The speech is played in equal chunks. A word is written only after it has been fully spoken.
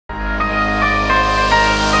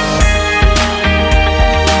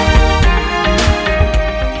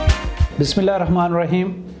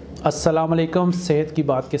बिस्मिल्लाहिर्रहमानिर्रहीम। अस्सलाम वालेकुम। सेहत की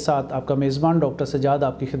बात के साथ आपका मेज़बान डॉक्टर सजाद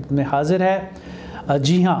आपकी खिदमत में हाज़िर है।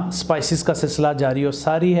 जी हाँ, स्पाइसेस का सिलसिला जारी और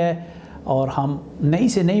सारी है और हम नई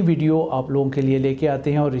से नई वीडियो आप लोगों के लिए लेके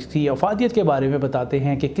आते हैं और इसकी अफादियत के बारे में बताते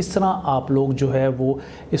हैं कि किस तरह आप लोग जो है वो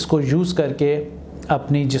इसको यूज़ करके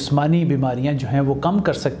अपनी जिस्मानी बीमारियां जो हैं वो कम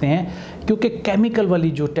कर सकते हैं। क्योंकि केमिकल वाली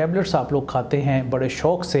जो टैबलेट्स आप लोग खाते हैं बड़े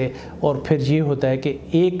शौक़ से और फिर ये होता है कि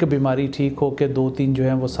एक बीमारी ठीक हो के दो तीन जो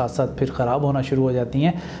हैं वो साथ साथ फिर ख़राब होना शुरू हो जाती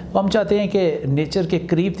हैं। तो हम चाहते हैं कि नेचर के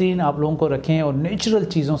करीब तरीन आप लोगों को रखें और नेचुरल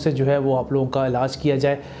चीज़ों से जो है वो आप लोगों का इलाज किया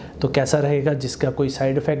जाए तो कैसा रहेगा, जिसका कोई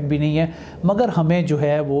साइड इफ़ेक्ट भी नहीं है। मगर हमें जो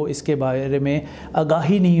है वो इसके बारे में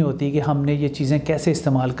आगाही नहीं होती कि हमने ये चीज़ें कैसे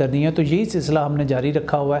इस्तेमाल करनी है। तो यही सिलसिला हमने जारी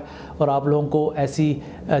रखा हुआ है और आप लोगों को ऐसी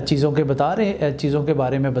चीज़ों के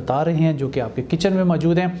बारे में बता रहे हैं जो कि आपके किचन में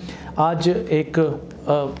मौजूद हैं। आज एक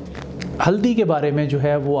हल्दी के बारे में जो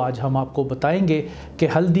है वो आज हम आपको बताएंगे कि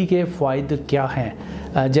हल्दी के फ़ायदे क्या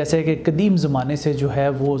हैं। जैसे कि कदीम ज़माने से जो है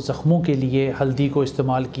वो ज़ख्मों के लिए हल्दी को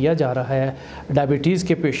इस्तेमाल किया जा रहा है। डायबिटीज़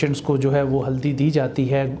के पेशेंट्स को जो है वो हल्दी दी जाती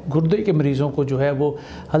है, गुर्दे के मरीज़ों को जो है वो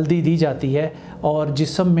हल्दी दी जाती है और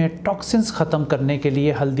जिस्म में टॉक्सिन्स ख़त्म करने के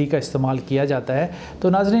लिए हल्दी का इस्तेमाल किया जाता है। तो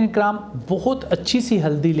नाज़रीन इकराम, बहुत अच्छी सी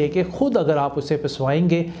हल्दी लेके ख़ुद अगर आप उसे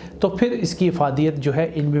पिसवाएंगे तो फिर इसकी इफ़ादियत जो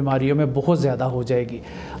है इन बीमारियों में बहुत ज़्यादा हो जाएगी।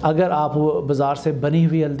 अगर आप बाज़ार से बनी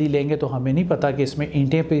हुई हल्दी लेंगे तो हमें नहीं पता कि इसमें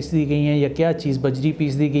ईंटें पीस दी गई हैं या क्या चीज़ बजरी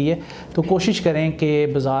पीस दी गई है। तो कोशिश करें कि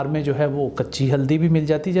बाज़ार में जो है वो कच्ची हल्दी भी मिल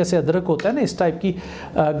जाती है, जैसे अदरक होता है ना, इस टाइप की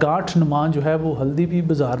गांठ नुमा जो है वो हल्दी भी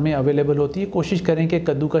बाज़ार में अवेलेबल होती है। कोशिश करें कि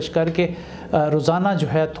कद्दूकश करके रोज़ाना जो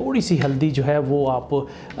है थोड़ी सी हल्दी जो है वो आप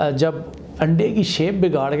जब अंडे की शेप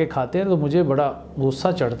बिगाड़ के खाते हैं तो मुझे बड़ा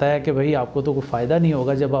गुस्सा चढ़ता है कि भाई आपको तो कोई फ़ायदा नहीं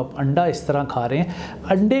होगा जब आप अंडा इस तरह खा रहे हैं।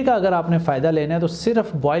 अंडे का अगर आपने फ़ायदा लेना है तो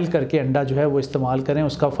सिर्फ बॉयल करके अंडा जो है वो इस्तेमाल करें,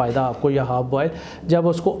 उसका फ़ायदा आपको, या हाफ़ बॉयल। जब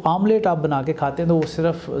उसको आमलेट आप बना के खाते हैं तो वो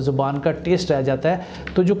सिर्फ ज़ुबान का टेस्ट रह जाता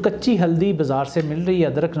है। तो जो कच्ची हल्दी बाज़ार से मिल रही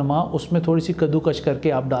है अदरक नुमा, उसमें थोड़ी सी कद्दूकश करके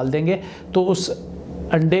आप डाल देंगे तो उस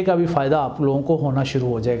अंडे का भी फ़ायदा आप लोगों को होना शुरू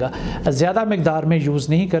हो जाएगा। ज़्यादा मकदार में यूज़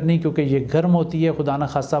नहीं करनी क्योंकि ये गर्म होती है, खुदा न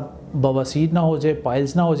खासा बवासीर ना हो जाए,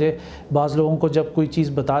 पाइल्स ना हो जाए। बाज़ लोगों को जब कोई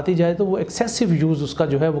चीज़ बताती जाए तो वो एक्सेसिव यूज़ उसका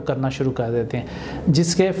जो है वो करना शुरू कर देते हैं,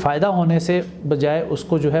 जिसके फ़ायदा होने से बजाय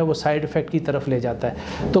उसको जो है वो साइड इफ़ेक्ट की तरफ ले जाता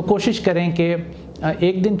है। तो कोशिश करें कि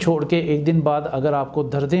एक दिन छोड़ के एक दिन बाद अगर आपको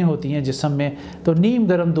दर्दें होती हैं जिस्म में तो नीम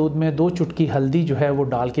गर्म दूध में 2 चुटकी हल्दी जो है वो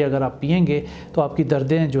डाल के अगर आप पिएंगे तो आपकी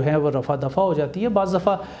दर्दें जो हैं वो रफ़ा दफ़ा हो जाती है। बाज़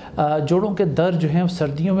दफ़ा जोड़ों के दर्द जो हैं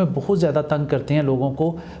सर्दियों में बहुत ज़्यादा तंग करते हैं लोगों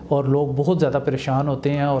को और लोग बहुत ज़्यादा परेशान होते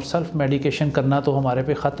हैं और सेल्फ़ मेडिकेशन करना तो हमारे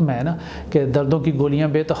पे ख़त्म है ना, कि दर्दों की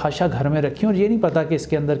गोलियाँ बेतहाशा घर में रखी और ये नहीं पता कि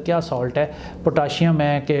इसके अंदर क्या सॉल्ट है, पोटाशियम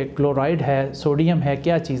है कि क्लोराइड है, सोडियम है,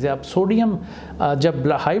 क्या चीज़ है। अब सोडियम,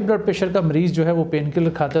 जब हाई ब्लड प्रेशर का मरीज़ जो है वो पेन किलर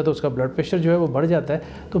खाता है तो उसका ब्लड प्रेशर जो है वो बढ़ जाता है,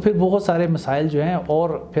 तो फिर बहुत सारे मसाइल जो हैं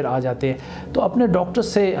और फिर आ जाते हैं। तो अपने डॉक्टर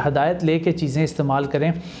से हदायत ले के चीज़ें इस्तेमाल करें।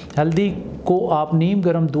 हल्दी को आप नीम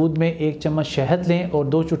गर्म दूध में 1 चम्मच शहद लें और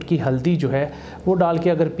 2 चुटकी हल्दी जो है वो डाल के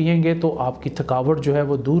अगर पिएंगे तो आपकी थकावट जो है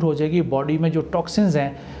वो दूर हो जाएगी। बॉडी में जो टॉक्सिन्स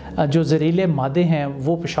हैं, जो जहरीले मादे हैं,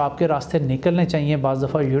 वो पेशाब के रास्ते निकलने चाहिए। बाज़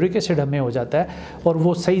दफ़ा यूरिक एसिड हमें हो जाता है और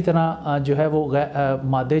वो सही तरह जो है वो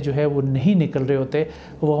मादे जो है वो नहीं निकल रहे होते,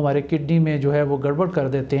 वो हमारे किडनी में जो है वो गड़बड़ कर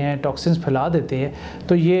देते हैं, टॉक्सिन्स फैला देते हैं।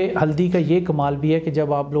 तो ये हल्दी का ये कमाल भी है कि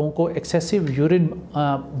जब आप लोगों को एक्सेसिव यूरिन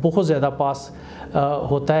बहुत ज़्यादा पास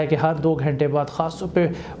होता है कि हर 2 घंटे बाद, ख़ास तौर पे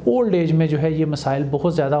ओल्ड एज में जो है ये मसाइल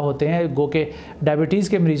बहुत ज़्यादा होते हैं। गो के डायबिटीज़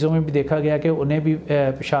के मरीज़ों में भी देखा गया कि उन्हें भी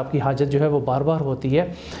पेशाब की हाजत जो है वो बार बार होती है।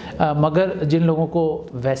 मगर जिन लोगों को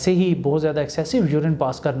वैसे ही बहुत ज़्यादा एक्सेसिव यूरिन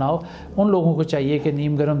पास करना हो उन लोगों को चाहिए कि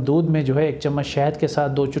नीम गर्म दूध में जो है 1 चम्मच शहद के साथ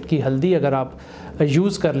 2 चुटकी हल्दी अगर आप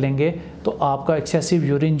यूज़ कर लेंगे तो आपका एक्सेसिव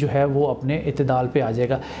यूरिन जो है वो अपने इत्तेदाल पे आ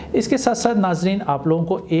जाएगा। इसके साथ साथ नाजरीन, आप लोगों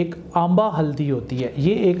को एक आंबा हल्दी होती है,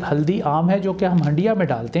 ये एक हल्दी आम है जो कि हम हंडिया में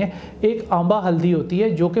डालते हैं। एक आंबा हल्दी होती है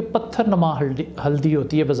जो कि पत्थर नमा हल्दी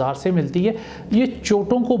होती है, बाज़ार से मिलती है। ये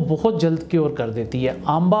चोटों को बहुत जल्द क्योर कर देती है।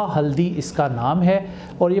 आंबा हल्दी इसका नाम है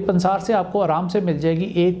और ये पंसार से आपको आराम से मिल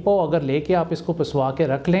जाएगी। 1 पाव अगर लेके आप इसको पिसवा के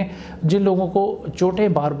रख लें, जिन लोगों को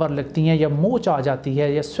चोटें बार बार लगती हैं या मोच आ जाती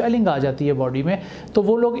है या स्वेलिंग आ जाती है बॉडी में, तो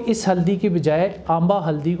वो लोग इस हल्दी की बजाय आंबा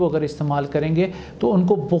हल्दी को अगर इस्तेमाल करेंगे तो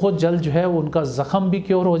उनको बहुत जल्द जो है उनका ज़ख़म भी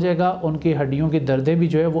क्योर हो जाएगा, उनकी हड्डियों की दर्दें भी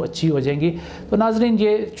जो है वो अच्छी हो जाएंगी। तो नाज़रीन,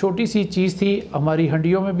 ये छोटी सी चीज़ थी, हमारी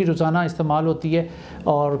हड्डियों में भी रोज़ाना इस्तेमाल होती है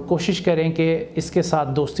और कोशिश करें कि इसके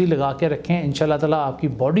साथ दोस्ती लगा के रखें। इंशाअल्लाह ताला आपकी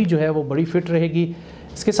बॉडी जो है वो बड़ी फ़िट रहेगी।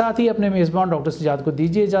 इसके साथ ही अपने मेज़बान डॉक्टर सज्जाद को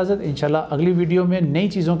दीजिए इजाज़त। इंशाअल्लाह अगली वीडियो में नई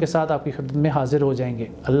चीज़ों के साथ आपकी खिदमत में हाज़िर हो जाएंगे।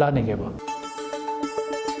 अल्लाह ने के बाद।